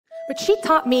But she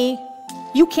taught me,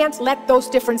 you can't let those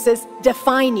differences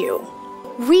define you.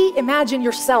 Reimagine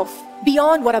yourself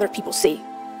beyond what other people see.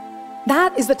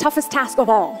 That is the toughest task of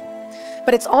all,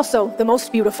 but it's also the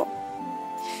most beautiful.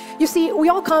 You see, we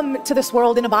all come to this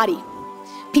world in a body.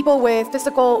 People with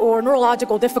physical or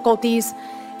neurological difficulties,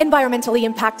 environmentally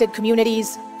impacted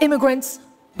communities, immigrants,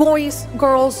 boys,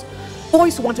 girls,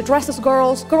 boys who want to dress as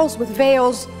girls, girls with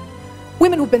veils,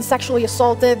 women who've been sexually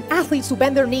assaulted, athletes who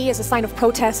bend their knee as a sign of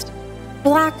protest,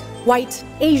 Black, white,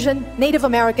 Asian, Native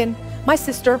American, my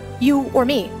sister, you or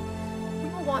me. We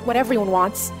all want what everyone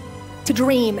wants, to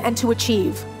dream and to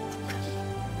achieve.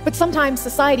 But sometimes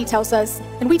society tells us,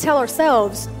 and we tell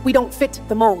ourselves, we don't fit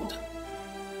the mold.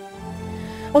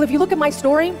 Well, if you look at my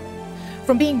story,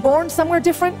 from being born somewhere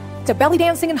different, to belly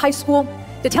dancing in high school,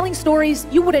 to telling stories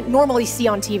you wouldn't normally see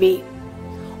on TV,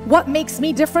 what makes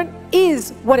me different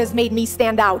is what has made me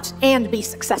stand out and be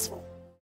successful.